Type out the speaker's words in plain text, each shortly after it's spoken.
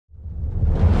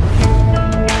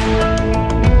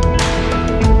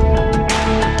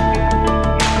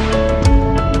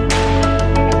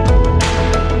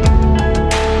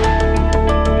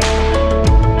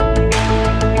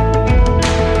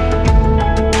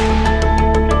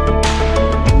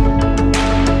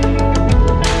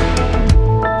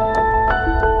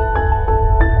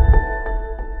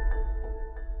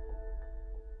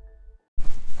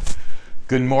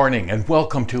Good morning and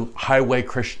welcome to Highway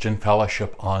Christian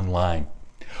Fellowship Online.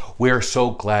 We are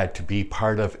so glad to be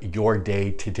part of your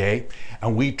day today,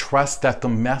 and we trust that the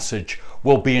message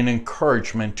will be an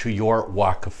encouragement to your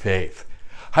walk of faith.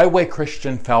 Highway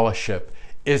Christian Fellowship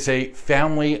is a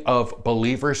family of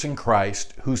believers in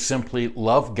Christ who simply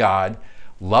love God,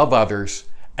 love others,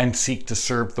 and seek to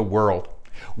serve the world.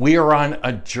 We are on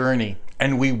a journey,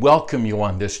 and we welcome you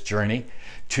on this journey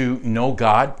to know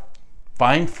God,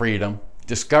 find freedom,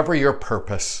 discover your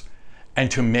purpose,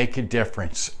 and to make a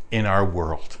difference in our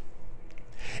world.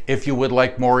 If you would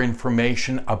like more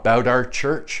information about our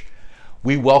church,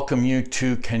 we welcome you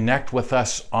to connect with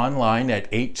us online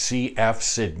at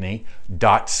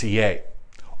hcfsydney.ca.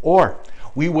 Or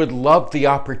we would love the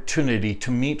opportunity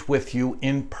to meet with you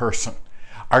in person.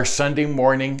 Our Sunday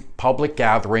morning public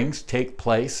gatherings take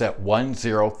place at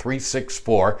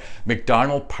 10364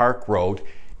 McDonald Park Road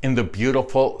in the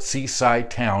beautiful seaside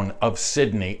town of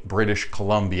Sydney, British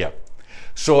Columbia.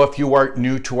 So if you are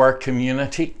new to our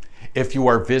community, if you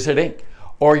are visiting,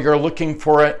 or you're looking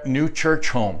for a new church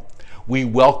home, we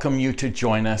welcome you to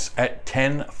join us at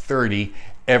 10:30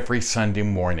 every Sunday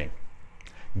morning.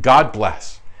 God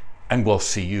bless, and we'll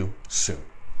see you soon.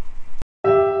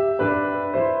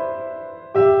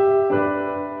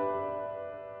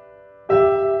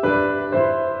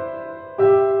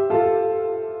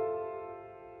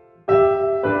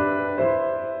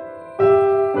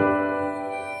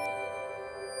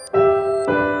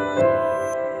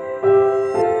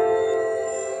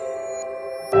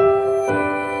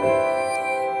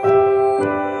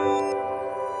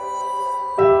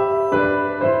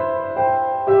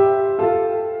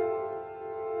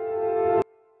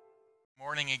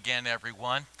 Again,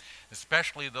 everyone,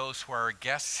 especially those who are our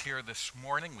guests here this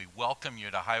morning. We welcome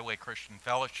you to Highway Christian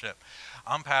Fellowship.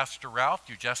 I'm Pastor Ralph.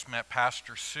 You just met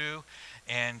Pastor Sue,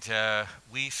 and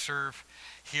we serve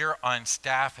here on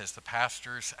staff as the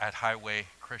pastors at Highway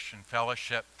Christian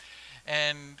Fellowship.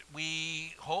 And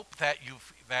we hope that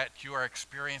you are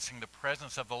experiencing the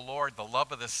presence of the Lord, the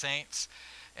love of the saints,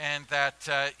 and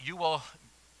that you will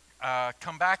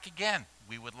come back again.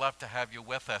 We would love to have you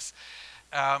with us.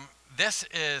 This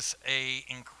is an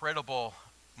incredible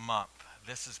month.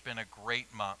 This has been a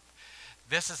great month.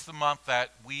 This is the month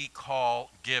that we call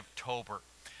Give-tober.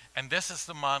 And this is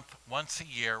the month once a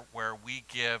year where we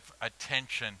give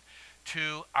attention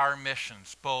to our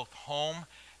missions, both home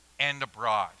and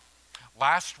abroad.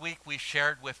 Last week we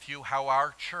shared with you how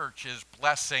our church is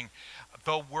blessing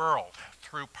the world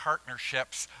through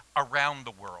partnerships around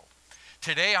the world.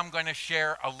 Today I'm going to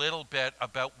share a little bit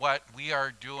about what we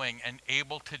are doing and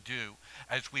able to do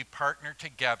as we partner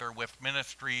together with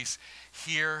ministries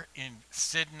here in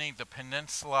Sydney, the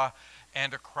Peninsula,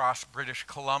 and across British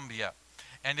Columbia.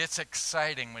 And it's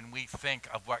exciting when we think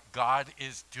of what God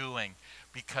is doing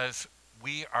because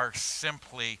we are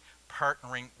simply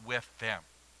partnering with them.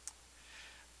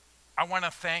 I want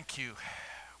to thank you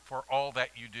for all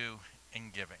that you do in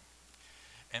giving.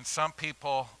 And some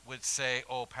people would say,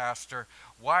 oh, Pastor,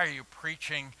 why are you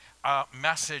preaching a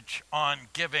message on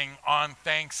giving on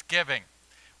Thanksgiving?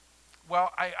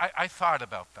 Well, I thought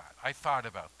about that.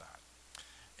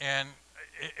 And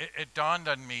it dawned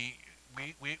on me,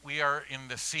 we are in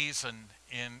the season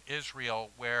in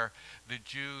Israel where the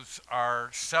Jews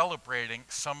are celebrating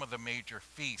some of the major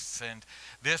feasts. And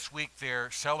this week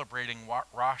they're celebrating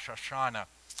Rosh Hashanah.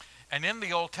 And in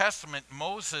the Old Testament,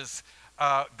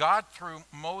 God, through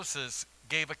Moses,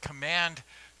 gave a command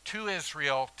to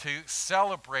Israel to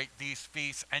celebrate these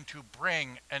feasts and to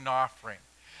bring an offering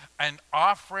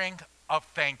of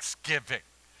thanksgiving,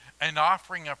 an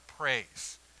offering of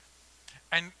praise.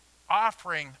 An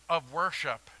offering of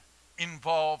worship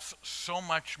involves so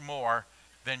much more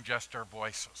than just our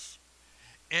voices.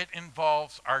 It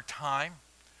involves our time,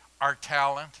 our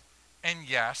talent, and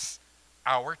yes,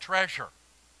 our treasure.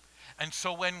 And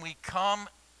so when we come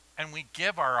and we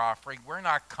give our offering, we're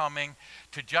not coming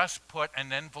to just put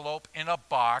an envelope in a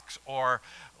box or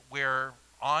we're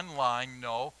online.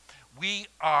 No, we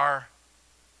are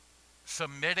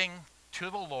submitting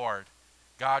to the Lord.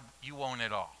 God, you own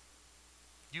it all.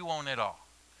 You own it all.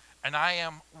 And I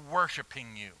am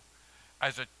worshiping you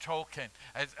as a token,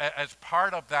 as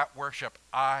part of that worship,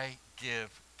 I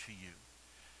give to you.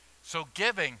 So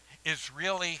giving is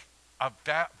really a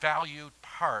valued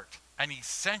part, an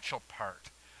essential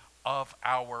part of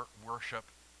our worship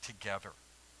together.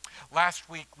 Last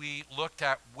week we looked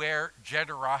at where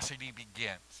generosity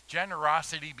begins.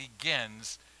 Generosity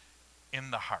begins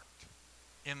in the heart.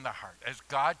 In the heart. As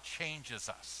God changes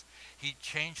us, he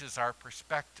changes our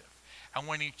perspective. And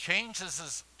when he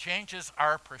changes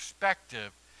our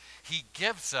perspective, he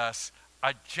gives us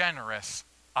a generous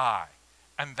eye.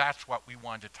 And that's what we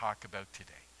want to talk about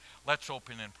today. Let's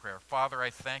open in prayer. Father,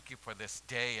 I thank you for this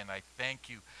day, and I thank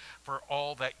you for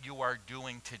all that you are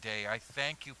doing today. I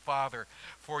thank you, Father,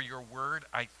 for your word.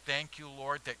 I thank you,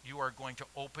 Lord, that you are going to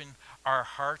open our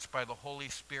hearts by the Holy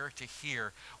Spirit to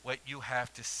hear what you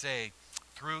have to say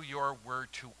through your word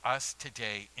to us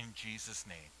today, in Jesus'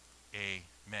 name.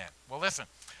 Amen. Well, listen,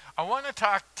 I want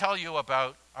to tell you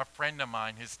about a friend of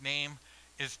mine. His name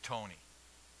is Tony.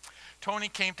 Tony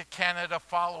came to Canada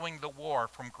following the war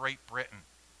from Great Britain.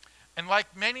 And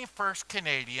like many first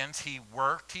Canadians, he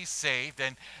worked, he saved,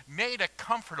 and made a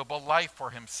comfortable life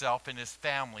for himself and his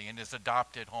family in his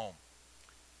adopted home.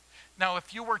 Now,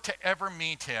 if you were to ever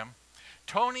meet him,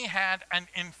 Tony had an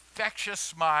infectious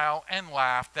smile and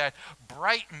laugh that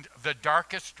brightened the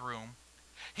darkest room.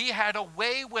 He had a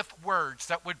way with words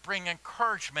that would bring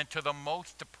encouragement to the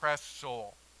most depressed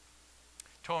soul.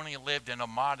 Tony lived in a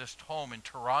modest home in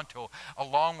Toronto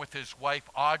along with his wife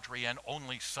Audrey and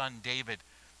only son David.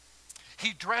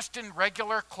 He dressed in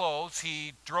regular clothes.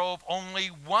 He drove only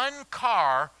one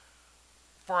car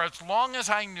for as long as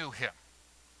I knew him.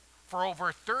 For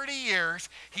over 30 years,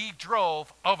 he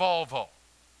drove a Volvo.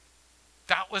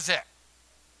 That was it.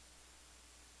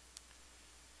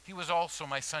 He was also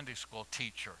my Sunday school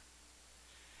teacher.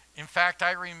 In fact,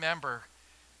 I remember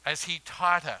as he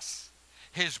taught us,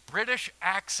 his British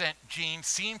accent gene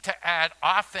seemed to add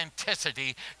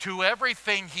authenticity to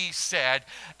everything he said,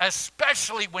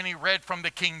 especially when he read from the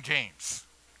King James,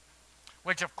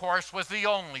 which of course was the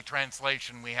only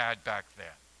translation we had back then.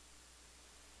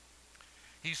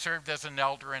 He served as an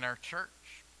elder in our church.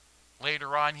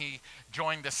 Later on, he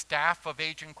joined the staff of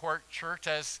Agincourt Church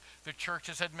as the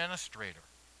church's administrator.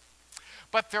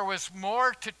 But there was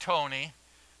more to Tony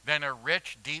than a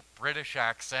rich, deep British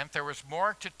accent. There was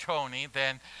more to Tony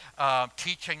than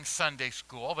teaching Sunday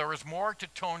school. There was more to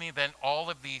Tony than all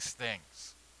of these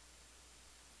things.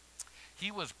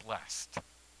 He was blessed.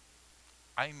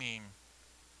 I mean,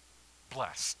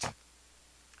 blessed.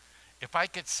 If I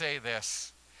could say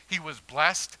this, he was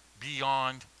blessed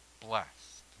beyond blessed.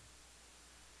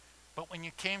 But when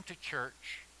you came to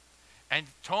church, and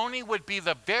Tony would be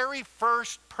the very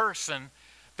first person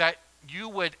that you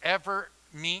would ever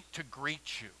meet to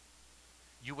greet you,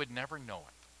 you would never know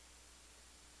it.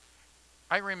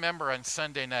 I remember on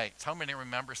Sunday nights, how many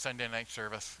remember Sunday night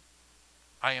service?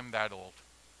 I am that old.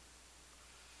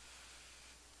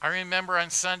 I remember on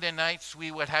Sunday nights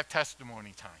we would have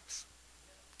testimony times.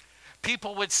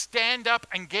 People would stand up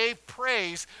and give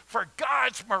praise for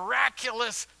God's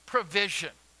miraculous provision.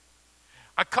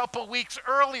 A couple weeks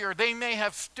earlier, they may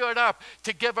have stood up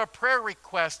to give a prayer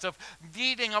request of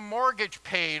needing a mortgage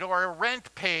paid or a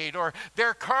rent paid, or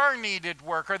their car needed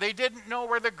work, or they didn't know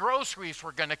where the groceries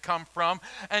were going to come from.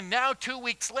 And now 2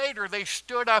 weeks later, they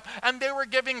stood up and they were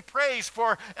giving praise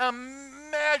for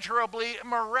immeasurably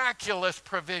miraculous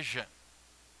provision.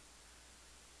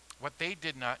 What they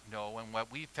did not know, and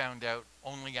what we found out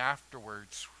only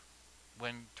afterwards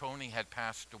when Tony had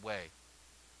passed away,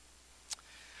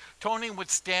 Tony would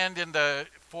stand in the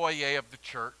foyer of the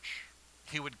church.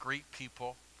 He would greet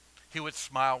people. He would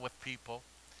smile with people.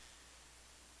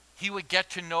 He would get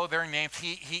to know their names.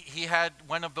 He had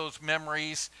one of those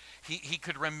memories. He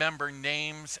could remember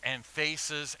names and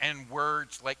faces and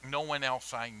words like no one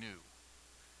else I knew.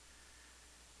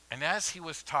 And as he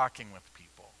was talking with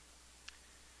people,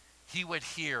 he would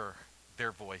hear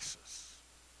their voices.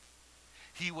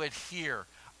 He would hear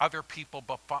other people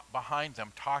behind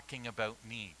them talking about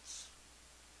needs.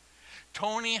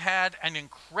 Tony had an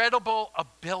incredible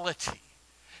ability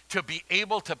to be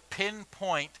able to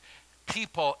pinpoint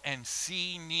people and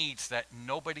see needs that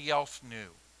nobody else knew.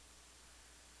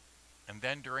 And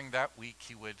then during that week,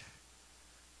 he would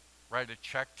write a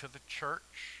check to the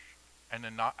church and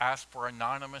ask for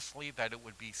anonymously that it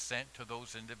would be sent to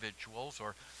those individuals,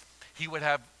 or he would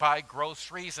buy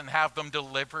groceries and have them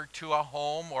delivered to a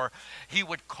home, or he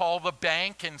would call the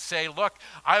bank and say, look,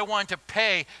 I want to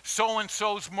pay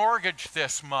so-and-so's mortgage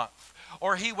this month.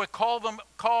 Or he would call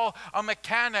a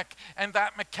mechanic, and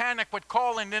that mechanic would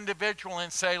call an individual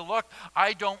and say, look,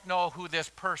 I don't know who this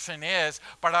person is,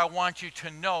 but I want you to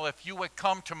know if you would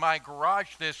come to my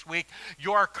garage this week,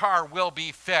 your car will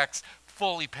be fixed,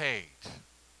 fully paid.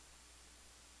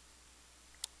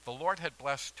 The Lord had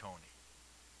blessed Tony.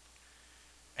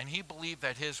 And he believed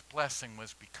that his blessing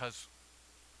was because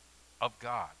of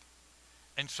God.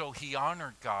 And so he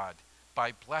honored God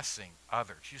by blessing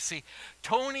others. You see,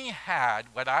 Tony had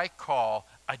what I call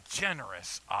a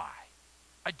generous eye.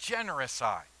 A generous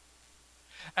eye.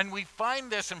 And we find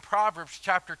this in Proverbs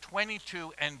chapter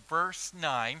 22 and verse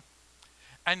 9.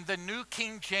 And the New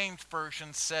King James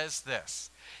Version says this: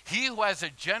 "He who has a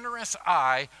generous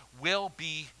eye will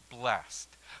be blessed,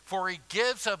 for he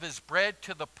gives of his bread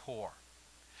to the poor."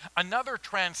 Another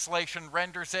translation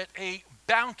renders it, "A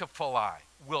bountiful eye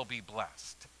will be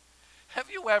blessed." Have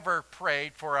you ever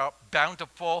prayed for a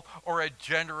bountiful or a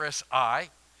generous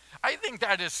eye? I think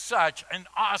that is such an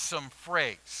awesome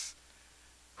phrase.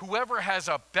 Whoever has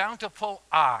a bountiful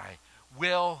eye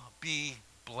will be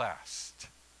blessed.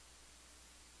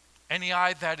 Any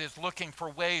eye that is looking for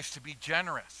ways to be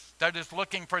generous, that is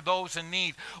looking for those in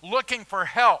need, looking for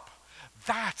help,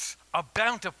 that's a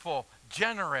bountiful,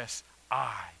 generous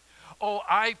eye. Oh,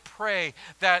 I pray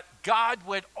that God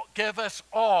would give us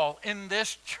all in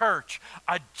this church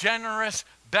a generous,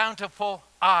 bountiful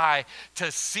eye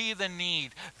to see the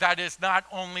need that is not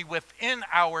only within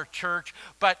our church,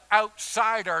 but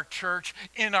outside our church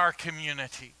in our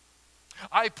community.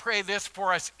 I pray this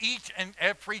for us each and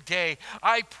every day.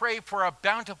 I pray for a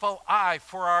bountiful eye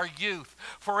for our youth,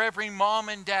 for every mom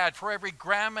and dad, for every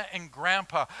grandma and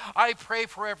grandpa. I pray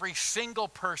for every single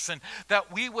person that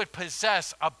we would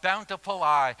possess a bountiful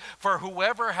eye. For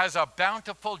whoever has a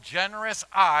bountiful, generous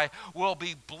eye will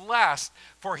be blessed,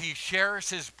 for he shares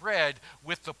his bread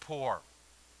with the poor.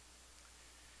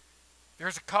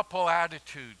 There's a couple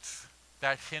attitudes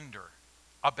that hinder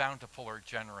a bountiful or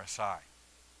generous eye.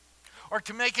 Or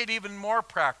to make it even more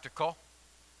practical,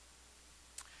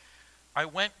 I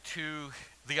went to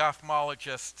the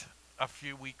ophthalmologist a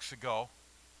few weeks ago,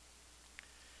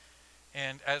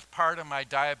 and as part of my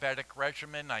diabetic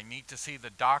regimen, I need to see the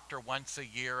doctor once a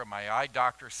year, and my eye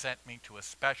doctor sent me to a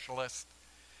specialist.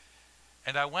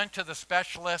 And I went to the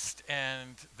specialist,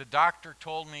 and the doctor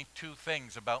told me two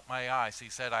things about my eyes. He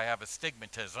said I have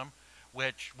astigmatism,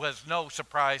 which was no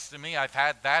surprise to me. I've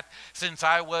had that since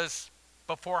I was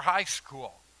before high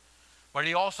school. But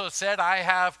he also said I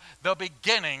have the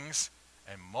beginnings,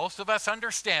 and most of us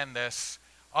understand this,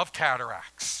 of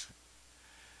cataracts.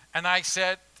 And I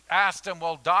asked him,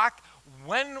 "Well, doc,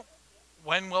 when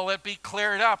will it be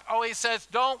cleared up?" Oh, he says,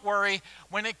 "Don't worry,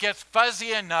 when it gets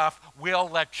fuzzy enough, we'll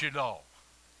let you know."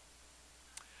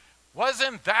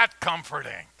 Wasn't that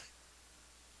comforting?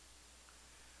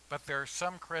 But there are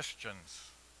some Christians,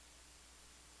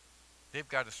 they've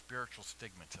got a spiritual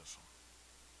stigmatism.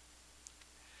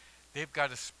 They've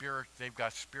got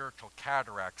spiritual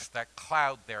cataracts that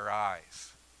cloud their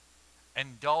eyes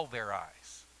and dull their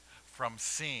eyes from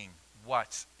seeing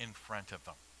what's in front of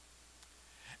them.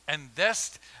 And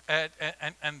this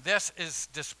is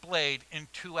displayed in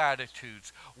two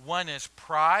attitudes. One is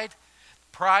pride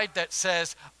that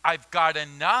says, "I've got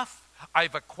enough.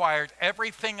 I've acquired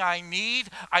everything I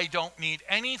need. I don't need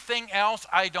anything else.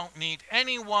 I don't need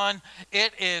anyone.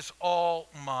 It is all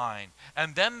mine."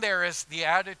 And then there is the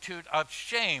attitude of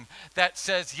shame that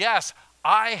says, "Yes,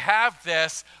 I have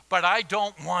this, but I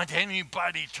don't want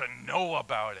anybody to know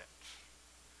about it."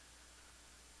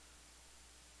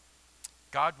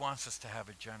 God wants us to have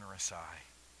a generous eye.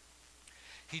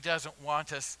 He doesn't want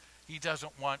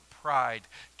pride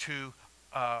to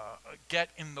get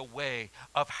in the way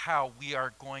of how we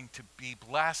are going to be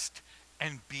blessed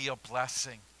and be a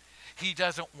blessing. He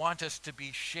doesn't want us to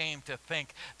be shamed to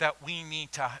think that we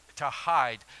need to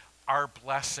hide our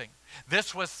blessing.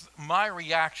 This was my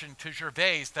reaction to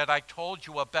Gervais that I told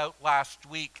you about last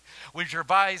week. When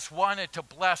Gervais wanted to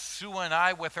bless Sue and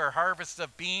I with her harvest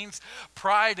of beans,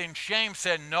 pride and shame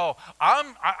said, "No,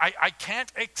 I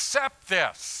can't accept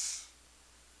this."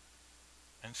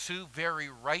 And Sue very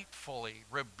rightfully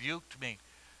rebuked me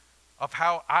of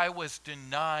how I was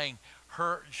denying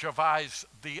Gervais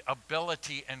the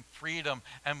ability and freedom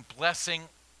and blessing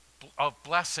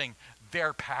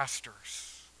their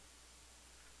pastors.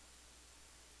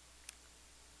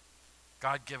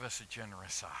 God give us a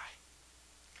generous eye.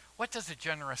 What does a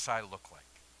generous eye look like?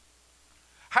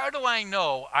 How do I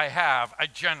know I have a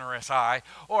generous eye?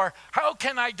 Or how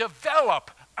can I develop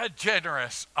a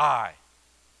generous eye?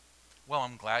 Well,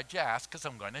 I'm glad you asked, because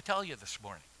I'm going to tell you this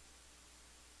morning.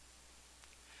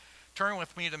 Turn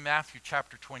with me to Matthew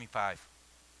chapter 25.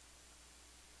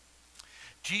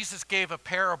 Jesus gave a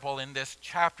parable in this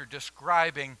chapter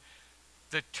describing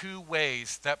the two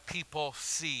ways that people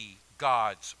see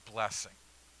God's blessing.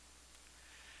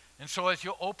 And so as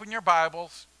you open your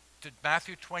Bibles to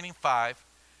Matthew 25,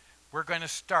 we're going to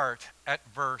start at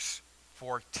verse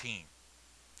 14.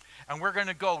 And we're going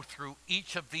to go through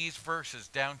each of these verses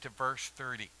down to verse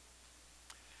 30.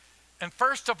 And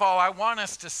first of all, I want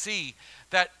us to see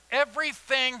that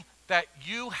everything that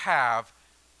you have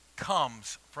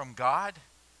comes from God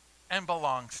and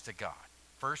belongs to God.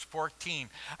 Verse 14,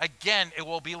 again, it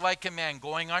will be like a man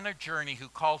going on a journey who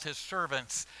called his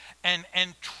servants and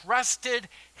entrusted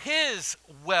his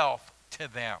wealth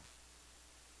to them.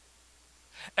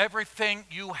 Everything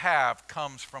you have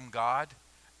comes from God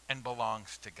and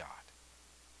belongs to God.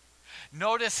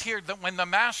 Notice here that when the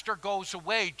master goes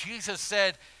away, Jesus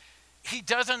said he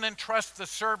doesn't entrust the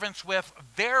servants with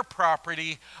their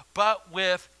property, but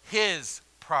with his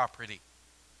property.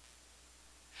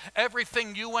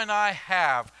 Everything you and I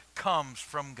have comes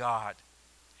from God.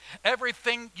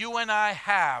 Everything you and I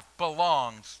have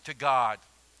belongs to God.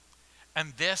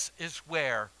 And this is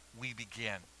where we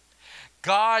begin.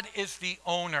 God is the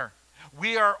owner.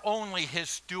 We are only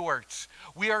his stewards.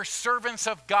 We are servants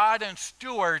of God and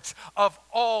stewards of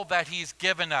all that he's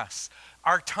given us.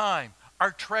 Our time, our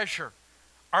treasure,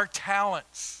 our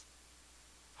talents.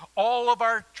 All of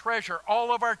our treasure,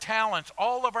 all of our talents,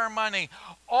 all of our money,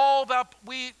 all that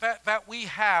we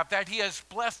have, that he has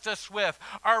blessed us with,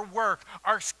 our work,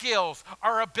 our skills,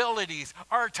 our abilities,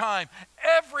 our time,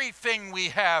 everything we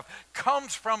have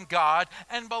comes from God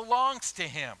and belongs to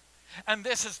him. And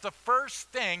this is the first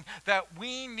thing that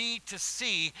we need to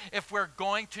see if we're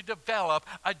going to develop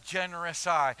a generous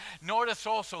eye. Notice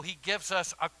also he gives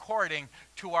us according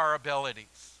to our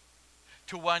abilities.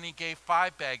 To one he gave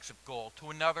 5 bags of gold, to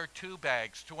another 2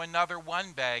 bags, to another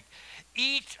 1 bag,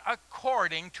 each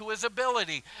according to his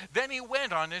ability. Then he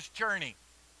went on his journey.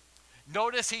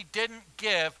 Notice he didn't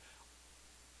give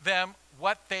them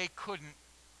what they couldn't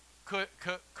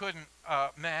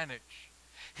manage.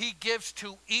 He gives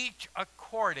to each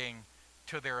according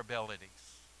to their abilities.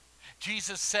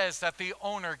 Jesus says that the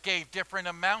owner gave different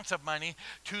amounts of money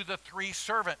to the 3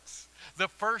 servants. The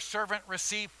first servant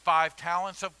received 5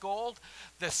 talents of gold,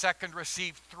 the second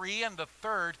received 3, and the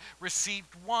third received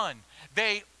 1.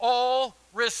 They all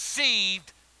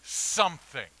received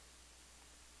something.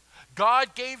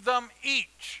 God gave them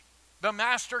each. The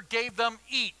master gave them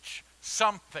each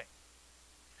something.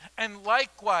 And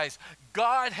likewise,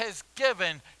 God has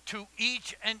given to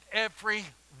each and every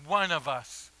one of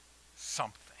us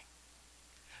something.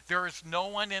 There is no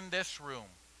one in this room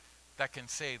that can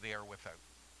say they are without.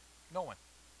 No one.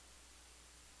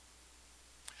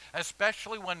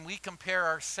 Especially when we compare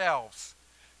ourselves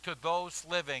to those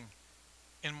living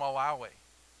in Malawi,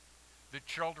 the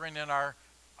children in our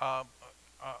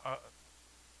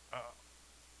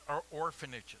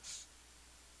orphanages.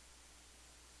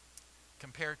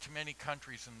 Compared to many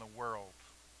countries in the world,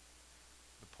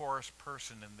 the poorest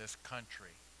person in this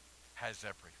country has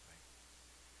everything.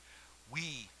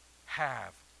 We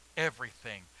have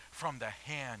everything from the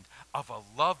hand of a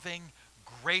loving,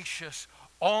 gracious,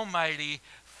 almighty,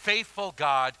 faithful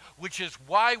God, which is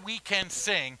why we can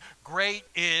sing, "Great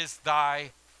is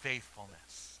thy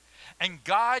faithfulness." And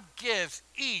God gives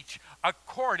each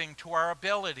according to our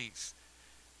abilities.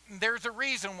 There's a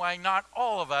reason why not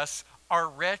all of us are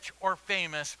rich or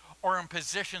famous or in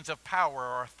positions of power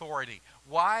or authority.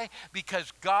 Why?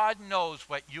 Because God knows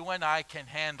what you and I can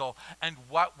handle and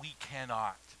what we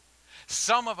cannot.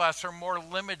 Some of us are more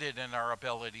limited in our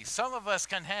abilities. Some of us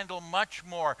can handle much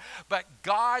more. But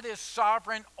God is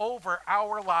sovereign over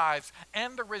our lives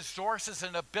and the resources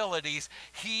and abilities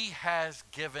he has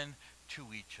given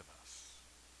to each of us.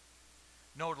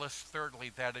 Notice, thirdly,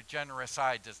 that a generous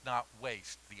eye does not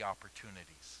waste the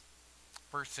opportunities.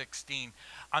 Verse 16,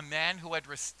 the man who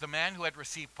had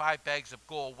received 5 bags of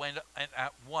gold went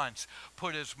at once,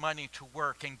 put his money to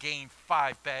work, and gained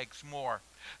 5 bags more.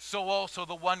 So also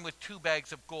the one with 2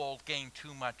 bags of gold gained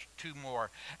 2 more.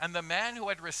 And the man who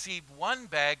had received 1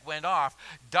 bag went off,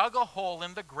 dug a hole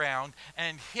in the ground,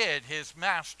 and hid his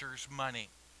master's money.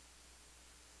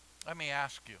 Let me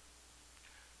ask you,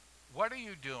 what are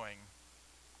you doing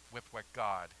with what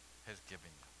God has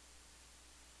given you?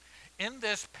 In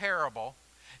this parable,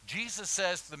 Jesus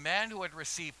says the man who had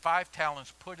received 5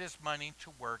 talents put his money to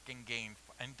work and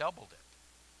doubled it.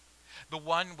 The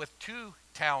one with 2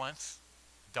 talents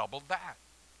doubled that.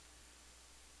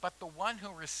 But the one who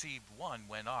received 1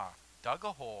 went off, dug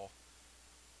a hole,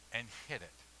 and hid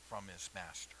it from his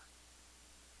master.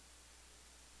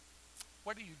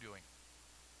 What are you doing?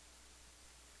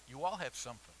 You all have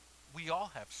something. We all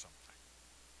have something.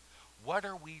 What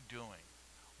are we doing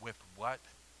with what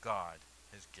God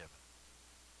has given?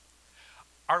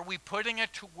 Are we putting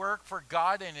it to work for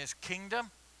God and his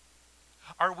kingdom?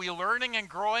 Are we learning and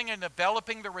growing and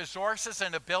developing the resources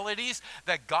and abilities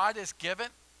that God has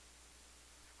given?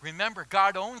 Remember,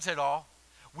 God owns it all.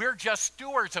 We're just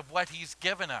stewards of what he's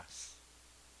given us.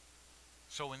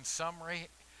 So in summary,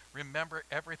 remember,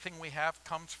 everything we have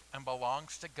comes and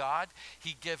belongs to God.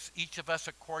 He gives each of us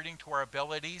according to our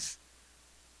abilities.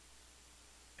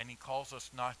 And he calls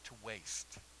us not to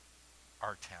waste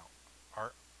our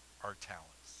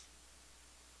talents.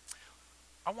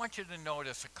 I want you to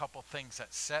notice a couple things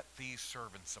that set these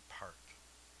servants apart.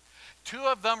 Two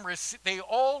of them, they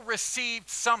all received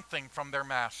something from their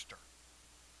master.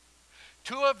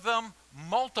 Two of them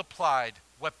multiplied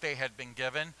what they had been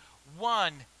given.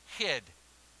 One hid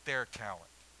their talent.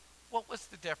 What was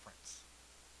the difference?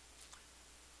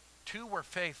 Two were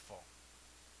faithful.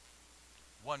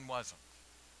 One wasn't.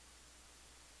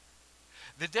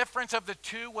 The difference of the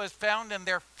two was found in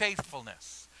their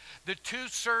faithfulness. The two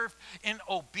served in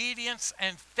obedience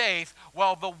and faith,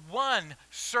 while the one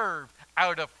served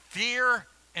out of fear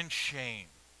and shame.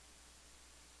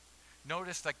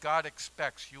 Notice that God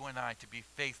expects you and I to be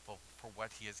faithful for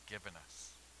what he has given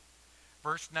us.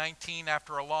 Verse 19,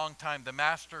 after a long time, the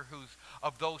master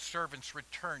of those servants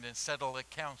returned and settled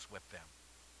accounts with them.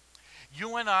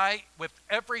 You and I, with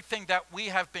everything that we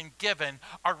have been given,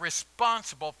 are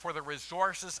responsible for the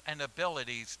resources and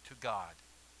abilities to God.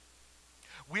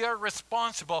 We are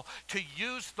responsible to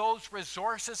use those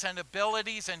resources and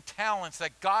abilities and talents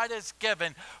that God has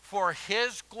given for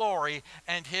his glory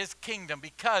and his kingdom,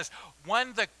 because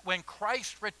when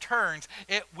Christ returns,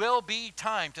 it will be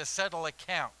time to settle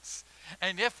accounts.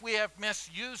 And if we have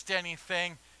misused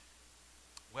anything,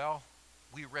 well,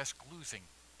 we risk losing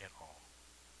it all.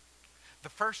 The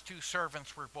first two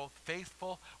servants were both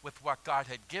faithful with what God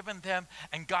had given them,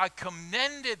 and God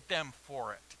commended them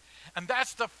for it. And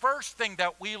that's the first thing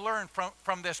that we learn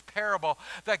from this parable,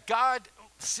 that God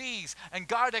sees and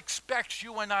God expects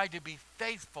you and I to be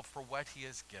faithful for what he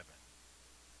has given.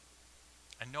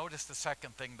 And notice the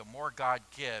second thing, the more God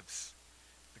gives,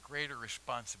 the greater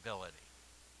responsibility.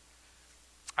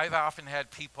 I've often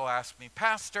had people ask me,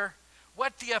 Pastor,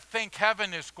 what do you think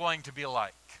heaven is going to be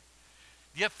like?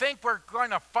 Do you think we're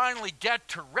going to finally get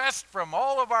to rest from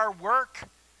all of our work?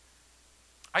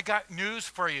 I got news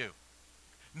for you.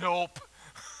 Nope.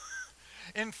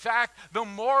 In fact, the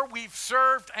more we've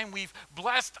served and we've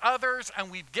blessed others and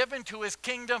we've given to his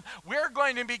kingdom, we're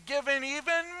going to be given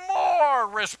even more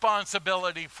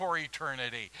responsibility for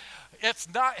eternity.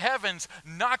 Heaven's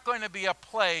not going to be a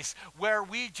place where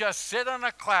we just sit on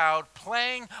a cloud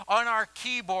playing on our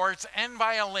keyboards and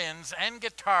violins and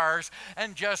guitars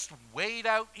and just wait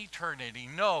out eternity.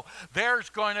 No, there's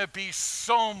going to be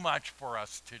so much for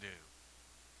us to do.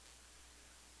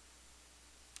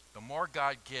 The more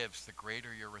God gives, the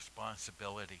greater your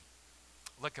responsibility.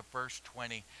 Look at verse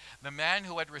 20. The man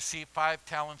who had received 5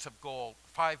 bags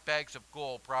of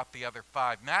gold, brought the other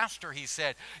 5. Master, he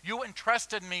said, you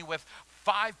entrusted me with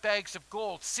 5 bags of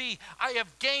gold. See, I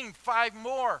have gained 5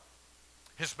 more.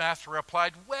 His master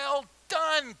replied, well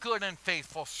done, good and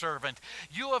faithful servant.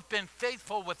 You have been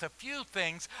faithful with a few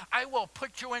things. I will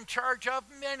put you in charge of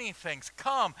many things.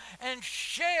 Come and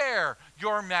share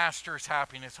your master's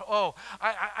happiness. Oh,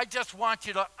 I just want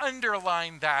you to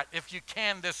underline that if you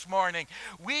can this morning.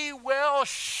 We will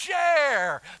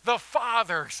share the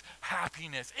Father's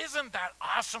happiness. Isn't that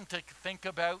awesome to think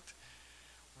about?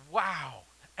 Wow.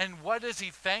 And what is he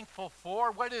thankful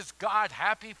for? What is God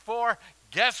happy for?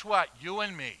 Guess what? You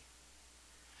and me.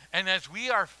 And as we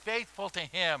are faithful to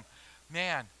him,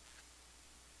 man,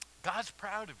 God's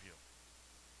proud of you.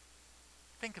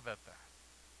 Think about that.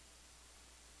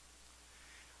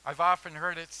 I've often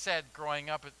heard it said growing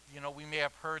up, we may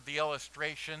have heard the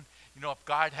illustration, if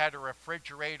God had a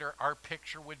refrigerator, our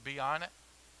picture would be on it.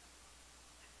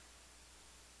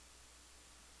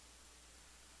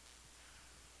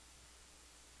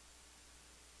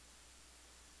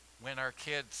 When our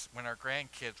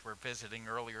grandkids were visiting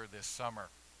earlier this summer,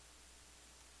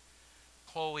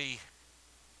 Chloe,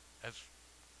 as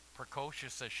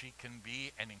precocious as she can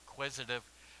be and inquisitive,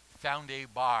 found a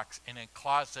box in a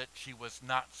closet she was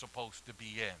not supposed to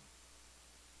be in.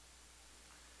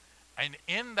 And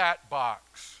in that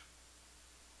box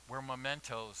were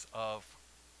mementos of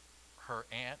her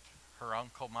aunt, her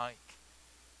Uncle Mike,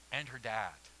 and her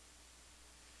dad.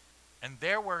 And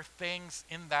there were things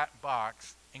in that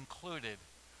box included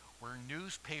were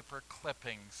newspaper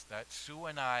clippings that Sue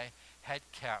and I had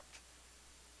kept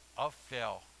of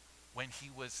Phil when he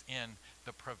was in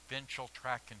the provincial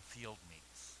track and field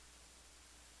meets.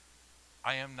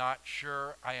 I am not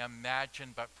sure, I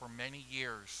imagine, but for many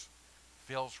years,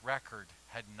 Phil's record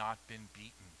had not been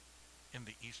beaten in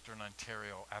the Eastern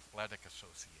Ontario Athletic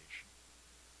Association.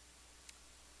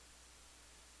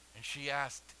 And she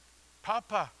asked,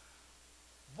 Papa,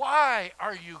 why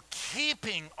are you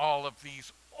keeping all of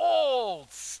these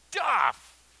old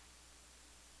stuff?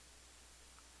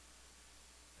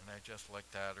 And I just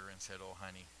looked at her and said, oh,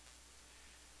 honey,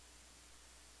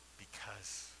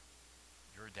 because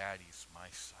your daddy's my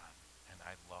son, and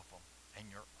I love him, and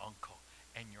your uncle,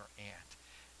 and your aunt.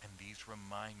 And these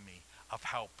remind me of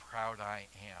how proud I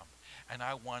am. And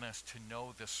I want us to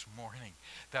know this morning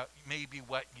that maybe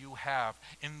what you have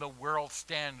in the world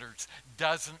standards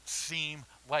doesn't seem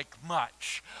like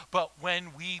much. But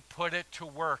when we put it to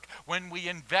work, when we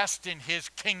invest in his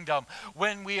kingdom,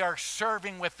 when we are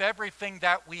serving with everything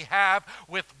that we have,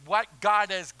 with what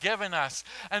God has given us,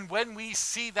 and when we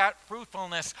see that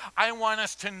fruitfulness, I want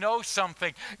us to know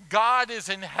something. God is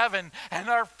in heaven, and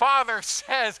our Father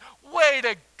says, way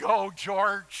to go,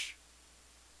 George.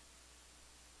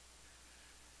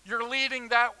 You're leading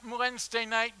that Wednesday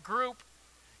night group.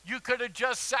 You could have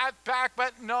just sat back,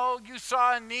 but no, you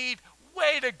saw a need.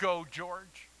 Way to go,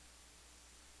 George.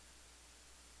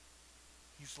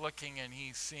 He's looking and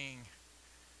he's seeing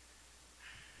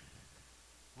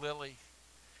Lily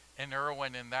and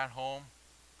Erwin in that home,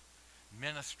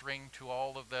 ministering to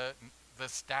all of the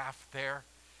staff there.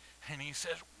 And he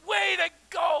says, way to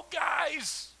go,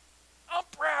 guys. I'm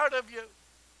proud of you.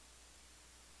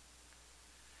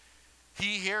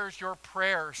 He hears your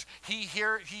prayers. He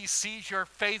sees your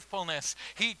faithfulness.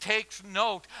 He takes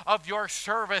note of your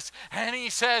service. And he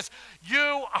says,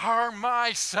 you are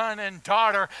my son and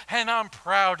daughter, and I'm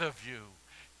proud of you.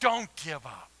 Don't give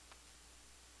up.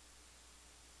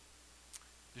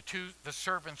 The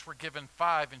servants were given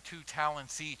 5 and 2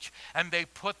 talents each, and they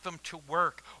put them to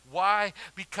work. Why?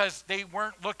 Because they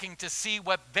weren't looking to see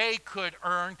what they could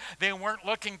earn. They weren't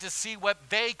looking to see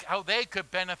how they could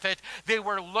benefit. They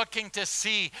were looking to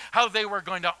see how they were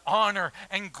going to honor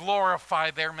and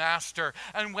glorify their master.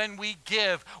 And when we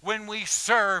give, when we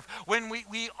serve, when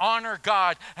we honor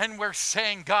God, and we're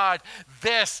saying, God,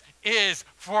 this is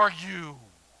for you.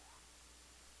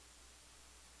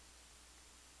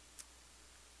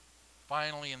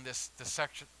 Finally,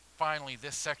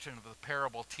 this section of the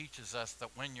parable teaches us that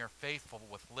when you're faithful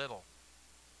with little,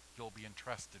 you'll be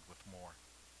entrusted with more.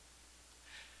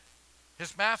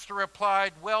 His master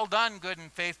replied, well done, good and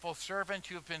faithful servant.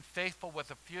 You have been faithful with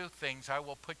a few things. I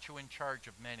will put you in charge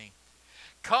of many.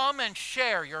 Come and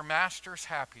share your master's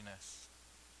happiness.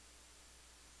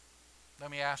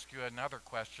 Let me ask you another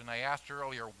question. I asked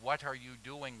earlier, what are you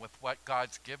doing with what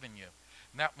God's given you?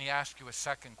 Let me ask you a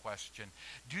second question.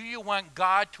 Do you want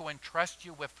God to entrust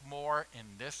you with more in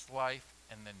this life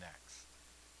and the next?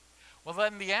 Well,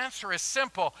 then the answer is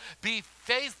simple. Be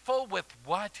faithful with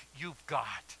what you've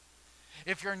got.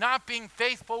 If you're not being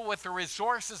faithful with the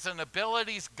resources and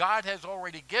abilities God has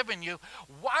already given you,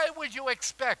 why would you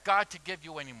expect God to give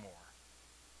you any more?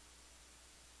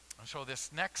 And so this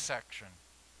next section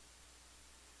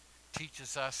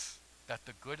teaches us that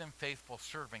the good and faithful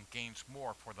servant gains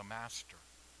more for the master.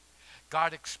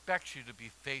 God expects you to be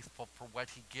faithful for what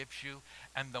he gives you,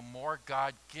 and the more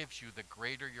God gives you, the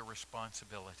greater your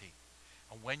responsibility.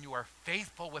 And when you are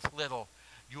faithful with little,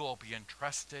 you will be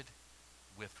entrusted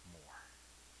with more.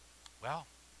 Well,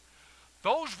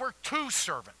 those were 2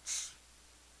 servants.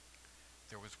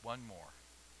 There was one more.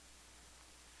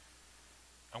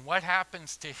 And what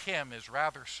happens to him is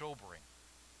rather sobering.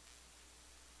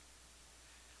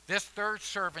 This third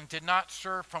servant did not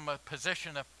serve from a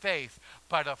position of faith,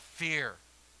 but of fear.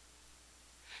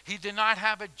 He did not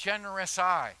have a generous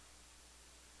eye.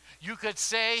 You could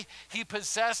say he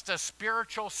possessed a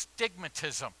spiritual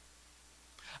stigmatism.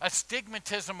 A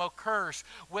stigmatism occurs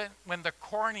when the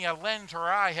cornea, lens,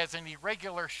 or eye has an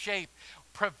irregular shape,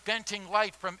 preventing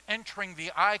light from entering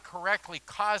the eye correctly,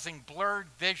 causing blurred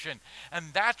vision. And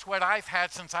that's what I've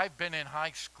had since I've been in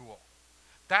high school.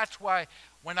 That's why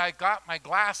when I got my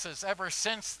glasses, ever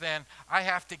since then, I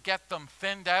have to get them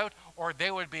thinned out, or they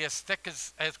would be as thick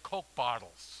as Coke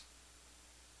bottles.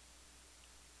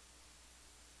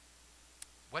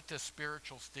 What does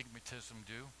spiritual stigmatism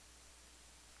do?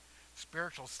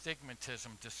 Spiritual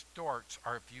stigmatism distorts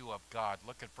our view of God.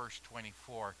 Look at verse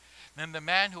 24. Then the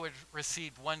man who had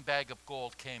received 1 bag of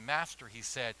gold came. Master, he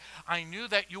said, I knew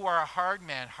that you are a hard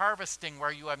man, harvesting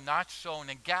where you have not sown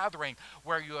and gathering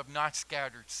where you have not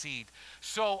scattered seed.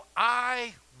 So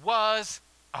I was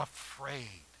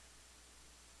afraid.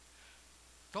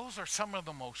 Those are some of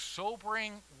the most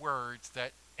sobering words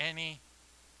that any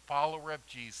follower of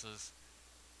Jesus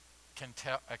can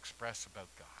express about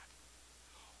God.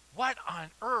 What on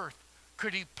earth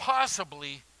could he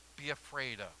possibly be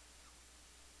afraid of?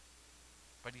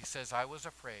 But he says, I was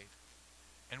afraid,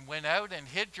 and went out and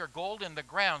hid your gold in the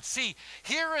ground. See,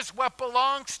 here is what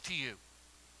belongs to you.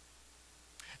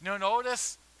 Now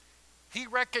notice, he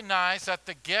recognized that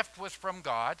the gift was from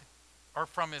God. or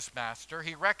from his master.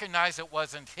 He recognized it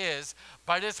wasn't his,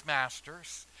 but his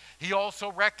master's. He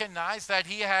also recognized that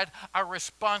he had a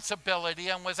responsibility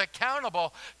and was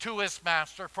accountable to his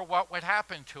master for what would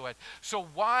happen to it. So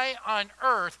why on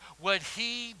earth would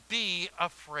he be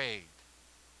afraid?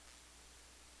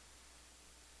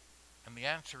 And the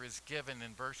answer is given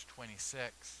in verse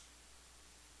 26.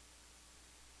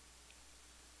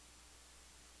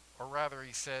 Or rather,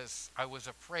 he says, I was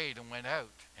afraid and went out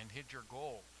and hid your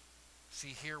gold.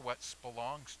 See here what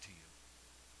belongs to you.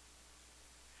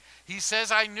 He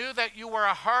says, I knew that you were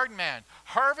a hard man,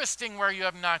 harvesting where you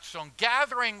have not sown,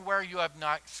 gathering where you have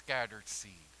not scattered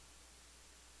seed.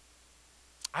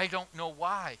 I don't know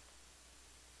why.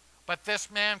 But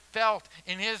this man felt,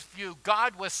 in his view,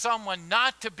 God was someone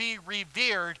not to be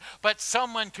revered, but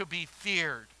someone to be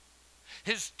feared.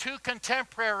 His two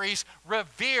contemporaries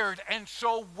revered and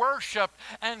so worshiped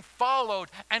and followed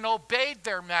and obeyed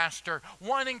their master,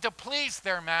 wanting to please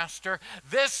their master.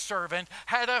 This servant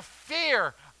had a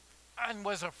fear and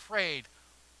was afraid.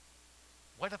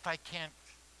 What if I can't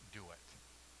do it?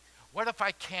 What if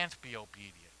I can't be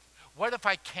obedient? What if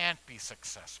I can't be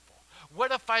successful?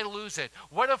 What if I lose it?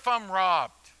 What if I'm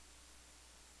robbed?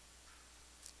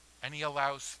 And he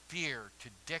allows fear to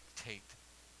dictate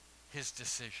his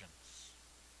decisions.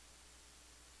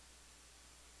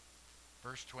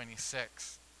 Verse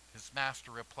 26, his master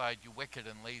replied, you wicked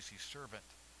and lazy servant.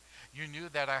 You knew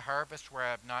that I harvest where I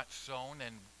have not sown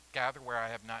and gather where I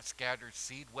have not scattered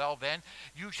seed. Well then,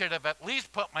 you should have at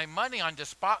least put my money on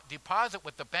deposit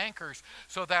with the bankers,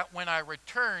 so that when I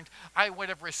returned, I would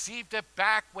have received it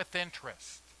back with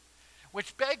interest.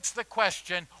 Which begs the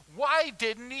question, why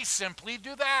didn't he simply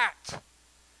do that?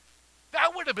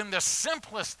 That would have been the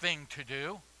simplest thing to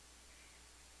do.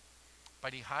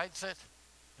 But he hides it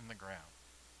in the ground.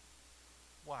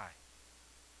 Why?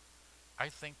 I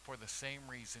think for the same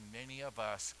reason many of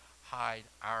us hide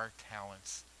our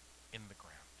talents in the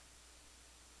ground.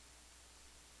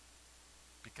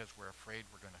 Because we're afraid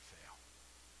we're going to fail.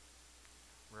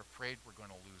 We're afraid we're going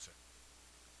to lose it.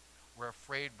 We're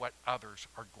afraid what others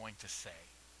are going to say.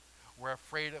 We're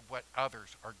afraid of what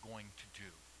others are going to do.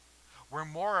 We're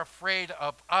more afraid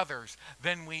of others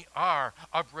than we are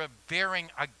of revering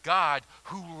a God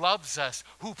who loves us,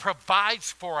 who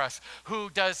provides for us, who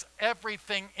does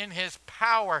everything in his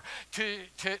power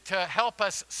to help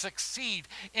us succeed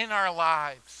in our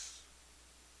lives.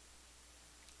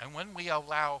 And when we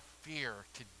allow fear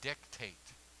to dictate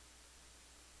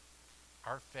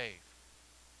our faith,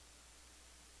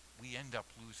 we end up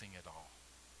losing it all.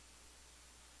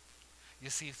 You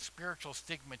see, spiritual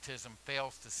stigmatism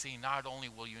fails to see not only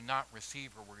will you not receive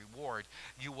a reward,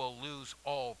 you will lose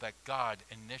all that God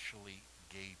initially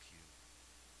gave you.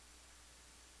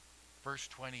 Verse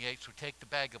 28, so take the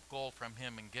bag of gold from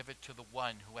him and give it to the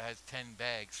one who has 10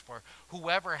 bags. For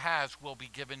whoever has will be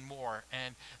given more,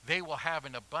 and they will have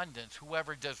an abundance.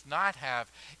 Whoever does not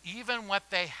have, even what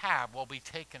they have will be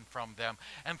taken from them.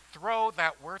 And throw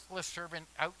that worthless servant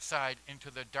outside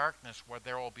into the darkness, where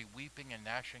there will be weeping and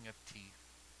gnashing of teeth.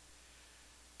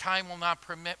 Time will not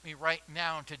permit me right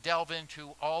now to delve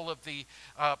into all of the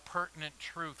pertinent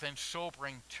truth and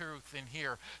sobering truth in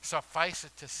here. Suffice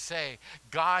it to say,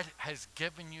 God has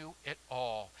given you it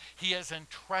all. He has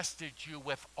entrusted you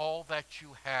with all that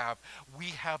you have. We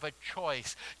have a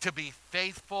choice to be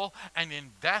faithful and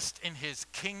invest in his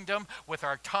kingdom with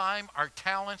our time, our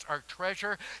talents, our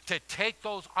treasure, to take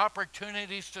those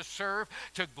opportunities to serve,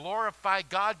 to glorify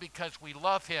God because we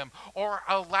love him, or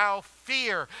allow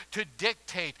fear to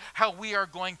dictate how we are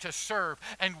going to serve.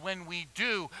 And when we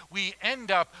do, we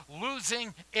end up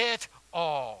losing it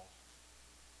all.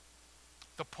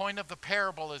 The point of the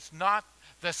parable is not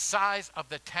the size of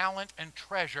the talent and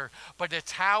treasure, but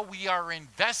it's how we are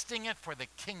investing it for the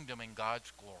kingdom and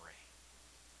God's glory.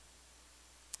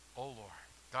 Oh Lord,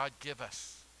 God, give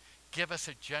us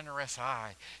a generous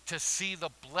eye to see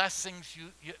the blessings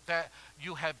that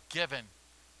you have given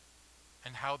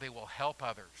and how they will help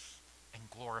others and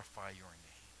glorify your name.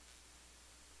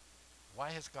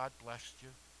 Why has God blessed you?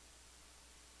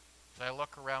 As I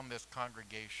look around this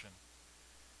congregation,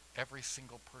 every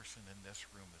single person in this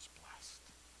room is blessed.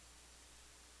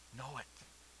 Know it.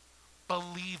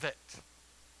 Believe it.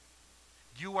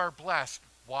 You are blessed.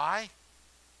 Why?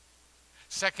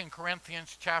 2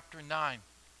 Corinthians chapter 9.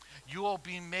 You will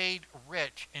be made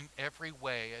rich in every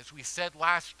way. As we said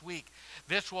last week,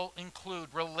 this will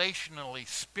include relationally,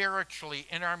 spiritually,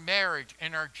 in our marriage,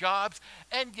 in our jobs,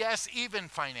 and yes, even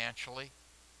financially.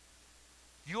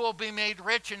 You will be made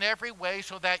rich in every way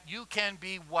so that you can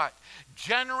be what?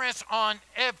 Generous on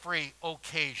every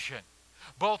occasion,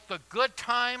 both the good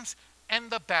times and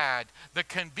the bad, the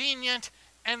convenient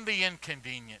and the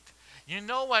inconvenient. You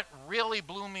know what really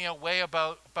blew me away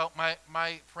about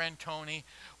my friend Tony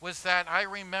was that I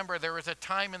remember there was a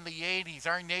time in the 80s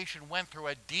our nation went through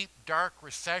a deep, dark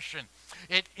recession.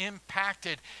 It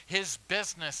impacted his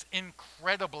business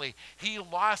incredibly. He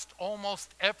lost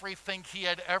almost everything he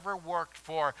had ever worked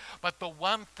for, but the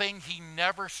one thing he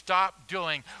never stopped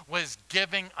doing was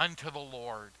giving unto the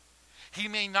Lord. He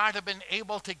may not have been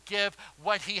able to give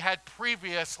what he had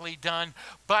previously done,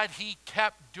 but he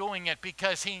kept doing it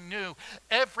because he knew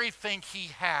everything he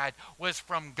had was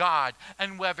from God.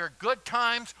 And whether good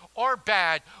times or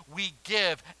bad, we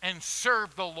give and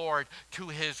serve the Lord to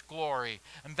his glory.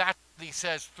 And that's what he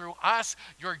says, through us,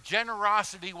 your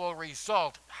generosity will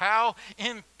result. How?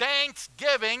 In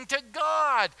thanksgiving to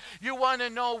God. You want to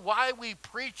know why we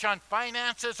preach on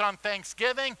finances on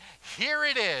Thanksgiving? Here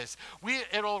it is.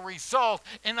 It'll result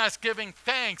in us giving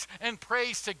thanks and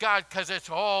praise to God because it's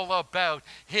all about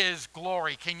his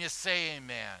glory. Can you say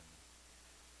amen?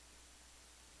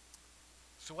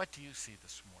 So what do you see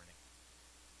this morning?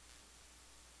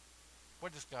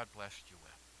 What has God blessed you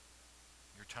with?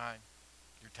 Your time,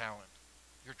 your talent,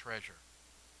 your treasure.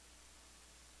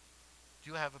 Do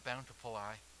you have a bountiful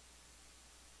eye?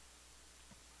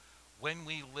 When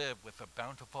we live with a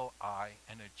bountiful eye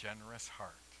and a generous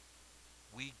heart,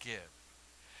 we give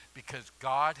because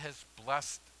God has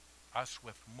blessed us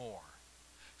with more,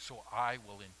 so I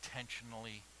will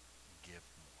intentionally give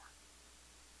more.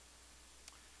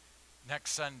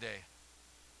 Next Sunday,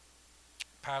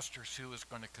 Pastor Sue is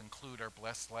going to conclude our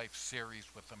Blessed Life series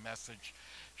with a message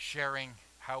sharing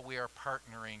how we are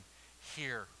partnering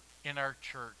here in our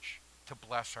church to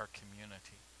bless our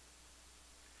community.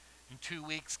 In 2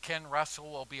 weeks, Ken Russell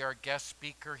will be our guest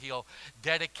speaker. He'll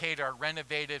dedicate our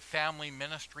renovated Family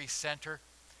Ministry Center.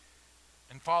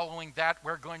 And following that,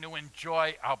 we're going to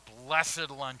enjoy a blessed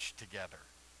lunch together.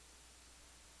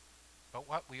 But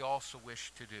what we also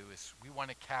wish to do is we want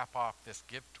to cap off this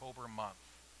Givetober month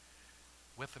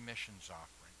with a missions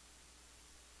offering.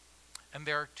 And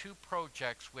there are two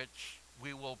projects which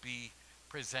we will be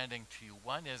presenting to you.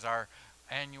 One is our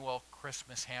annual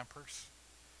Christmas hampers.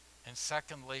 And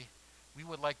secondly, we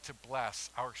would like to bless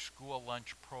our school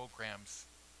lunch programs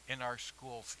in our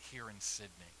schools here in Sydney.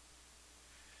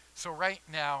 So right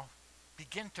now,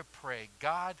 begin to pray.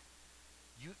 God,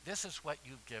 this is what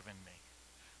you've given me.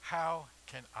 How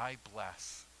can I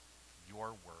bless your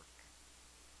work?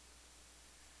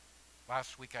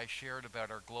 Last week I shared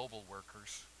about our global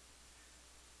workers.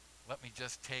 Let me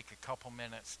just take a couple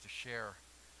minutes to share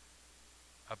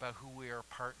about who we are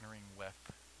partnering with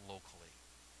locally.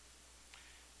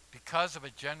 Because of a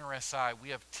generous eye, we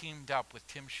have teamed up with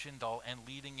Tim Schindel and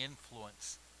Leading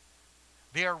Influence.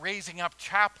 They are raising up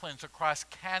chaplains across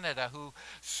Canada who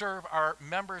serve our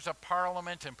members of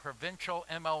parliament and provincial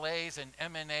MLAs and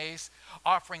MNAs,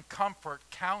 offering comfort,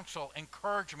 counsel,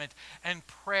 encouragement, and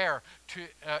prayer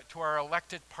to our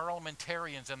elected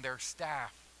parliamentarians and their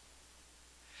staff.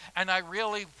 And I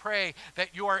really pray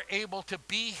that you are able to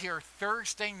be here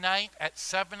Thursday night at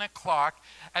 7 o'clock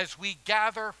as we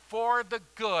gather for the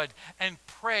good and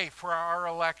pray for our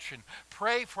election.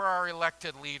 Pray for our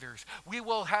elected leaders. We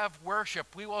will have worship.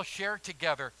 We will share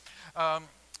together.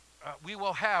 We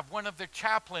will have one of the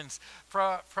chaplains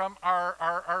from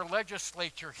our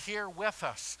legislature here with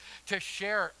us to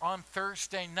share on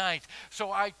Thursday night.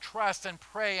 So I trust and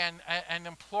pray and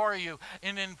implore you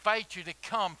and invite you to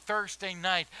come Thursday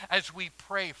night as we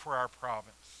pray for our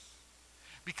province.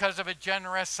 Because of a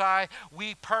generous eye,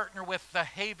 we partner with the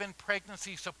Haven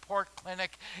Pregnancy Support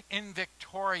Clinic in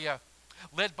Victoria,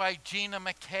 led by Gina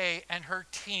McKay and her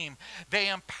team. They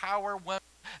empower women.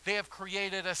 They have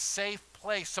created a safe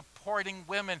place supporting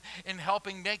women in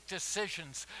helping make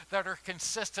decisions that are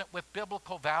consistent with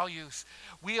biblical values.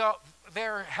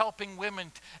 They're helping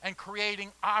women and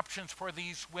creating options for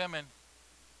these women.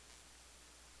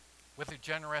 With a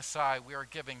generous eye, we are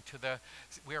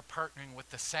partnering with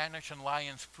the Saanich and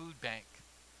Lions Food Bank.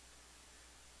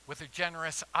 With a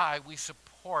generous eye, we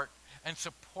support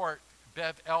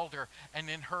Bev Elder and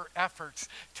in her efforts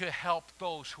to help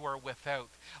those who are without.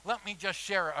 Let me just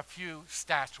share a few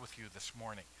stats with you this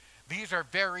morning. These are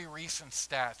very recent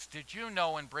stats. Did you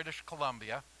know in British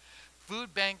Columbia,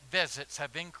 food bank visits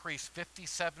have increased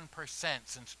 57%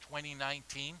 since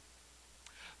 2019?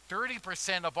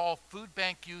 30% of all food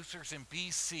bank users in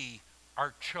BC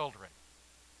are children.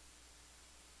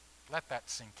 Let that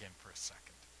sink in for a second.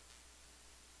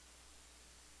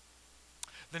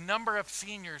 The number of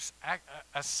seniors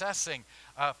accessing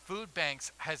food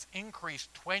banks has increased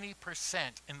 20%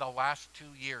 in the last 2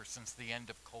 years since the end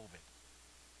of COVID.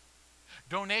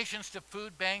 Donations to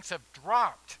food banks have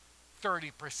dropped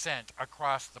 30%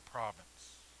 across the province.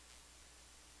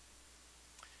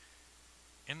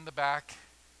 In the back,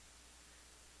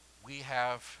 we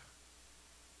have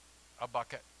a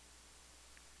bucket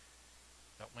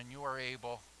that when you are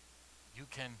able, you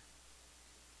can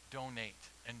donate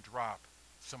and drop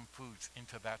some foods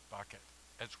into that bucket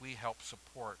as we help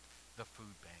support the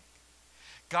food bank.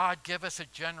 God, give us a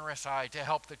generous eye to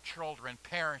help the children,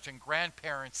 parents, and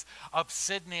grandparents of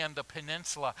Sydney and the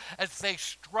peninsula as they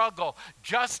struggle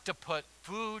just to put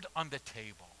food on the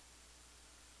table.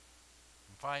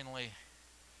 And finally,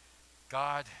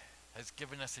 God has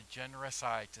given us a generous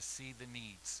eye to see the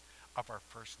needs of our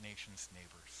First Nations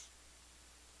neighbors.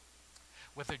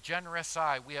 With a generous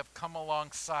eye, we have come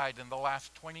alongside in the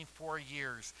last 24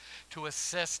 years to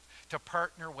assist, to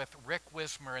partner with Rick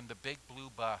Wismer and the Big Blue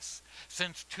Bus.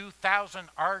 Since 2000,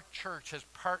 our church has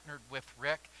partnered with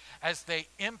Rick as they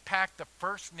impact the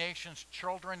First Nations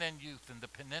children and youth in the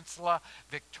Peninsula,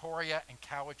 Victoria, and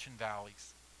Cowichan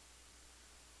Valleys.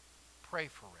 Pray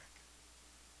for Rick.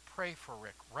 Pray for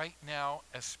Rick right now,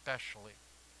 especially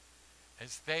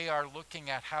as they are looking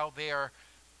at how they are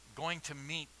going to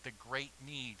meet the great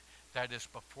need that is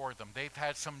before them. They've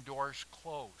had some doors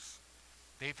close.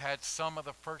 They've had some of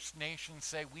the First Nations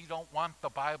say, we don't want the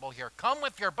Bible here. Come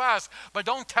with your bus, but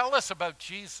don't tell us about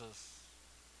Jesus.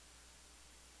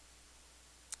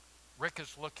 Rick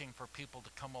is looking for people to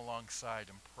come alongside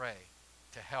and pray,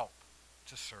 to help,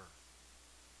 to serve.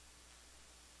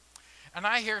 And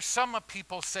I hear some of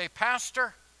people say,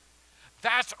 Pastor,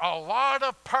 that's a lot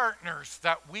of partners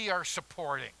that we are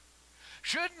supporting.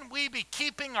 Shouldn't we be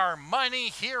keeping our money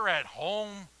here at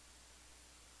home?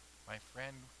 My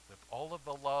friend, with all of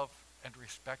the love and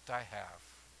respect I have,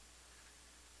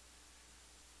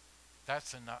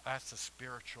 that's a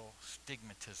spiritual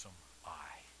stigmatism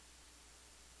eye.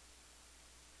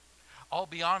 I'll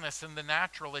be honest, in the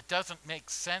natural, it doesn't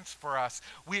make sense for us.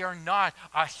 We are not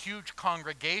a huge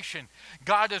congregation.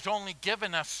 God has only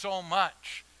given us so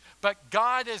much. But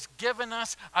God has given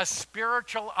us a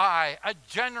spiritual eye, a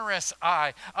generous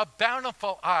eye, a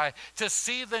bountiful eye to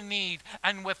see the need.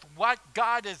 And with what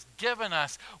God has given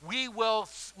us, we will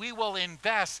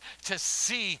invest to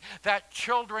see that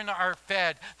children are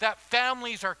fed, that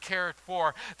families are cared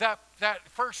for, that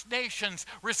First Nations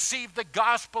receive the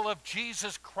gospel of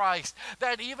Jesus Christ,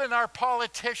 that even our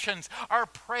politicians are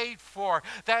prayed for,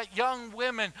 that young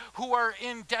women who are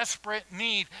in desperate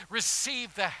need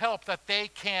receive the help that they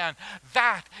can.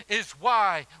 That is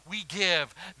why we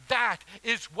give. That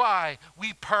is why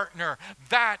we partner.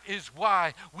 That is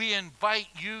why we invite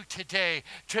you today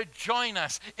to join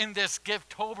us in this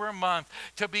Givetober month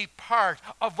to be part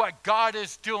of what God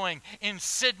is doing in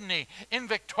Sydney, in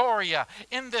Victoria,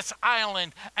 in this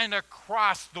island, and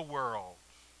across the world.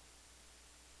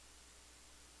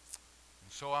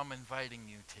 And so I'm inviting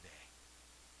you today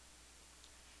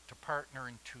to partner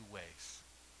in two ways.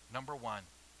 Number one,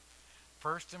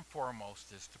 first and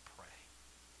foremost, is to pray.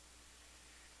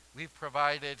 We've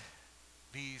provided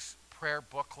these prayer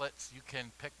booklets. You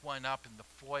can pick one up in the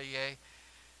foyer,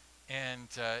 and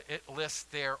it lists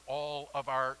there all of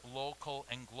our local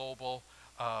and global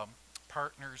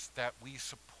partners that we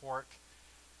support.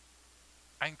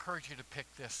 I encourage you to pick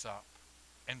this up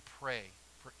and pray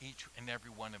for each and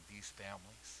every one of these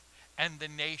families and the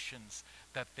nations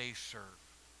that they serve.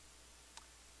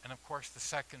 And of course, the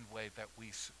second way that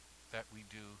we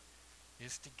do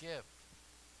is to give.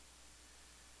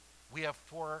 We have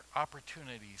 4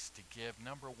 opportunities to give.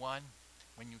 Number one,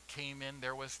 when you came in,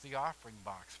 there was the offering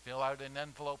box. Fill out an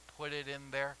envelope, put it in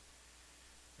there.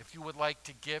 If you would like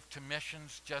to give to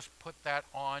missions, just put that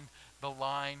on the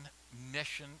line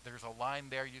mission. There's a line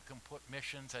there you can put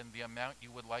missions and the amount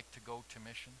you would like to go to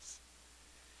missions.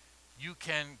 You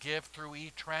can give through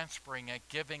e-transferring at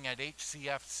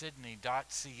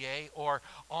giving@hcfsydney.ca or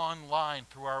online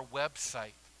through our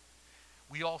website.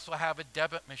 We also have a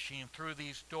debit machine through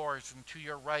these doors, and to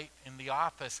your right in the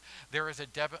office, there is a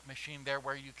debit machine there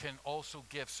where you can also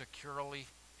give securely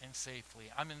and safely.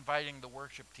 I'm inviting the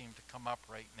worship team to come up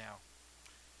right now.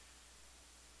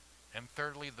 And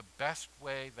thirdly, the best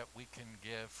way that we can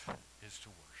give is to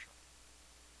worship.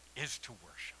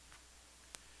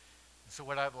 And so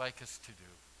what I'd like us to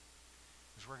do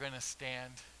is we're going to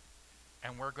stand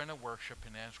and we're going to worship,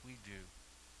 and as we do,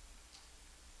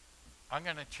 I'm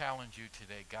going to challenge you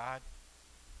today. God,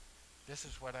 this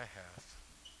is what I have.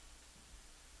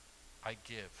 I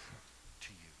give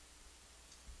to you.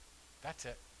 That's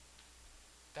it.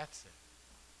 That's it.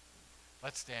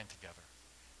 Let's stand together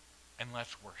and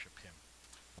let's worship him.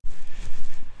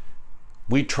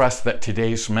 We trust that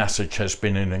today's message has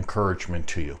been an encouragement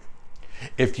to you.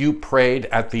 If you prayed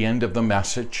at the end of the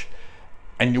message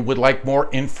and you would like more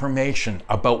information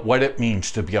about what it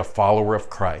means to be a follower of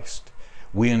Christ,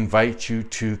 we invite you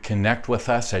to connect with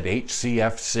us at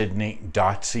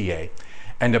hcfsydney.ca,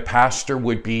 and a pastor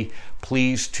would be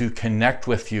pleased to connect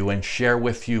with you and share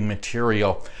with you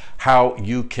material how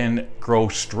you can grow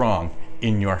strong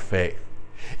in your faith.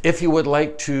 If you would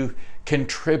like to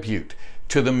contribute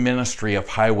to the ministry of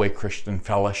Highway Christian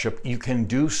Fellowship, you can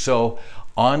do so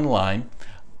online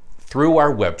through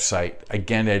our website,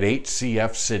 again at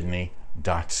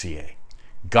hcfsydney.ca.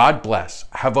 God bless.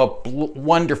 Have a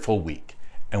wonderful week,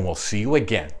 and we'll see you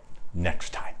again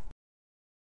next time.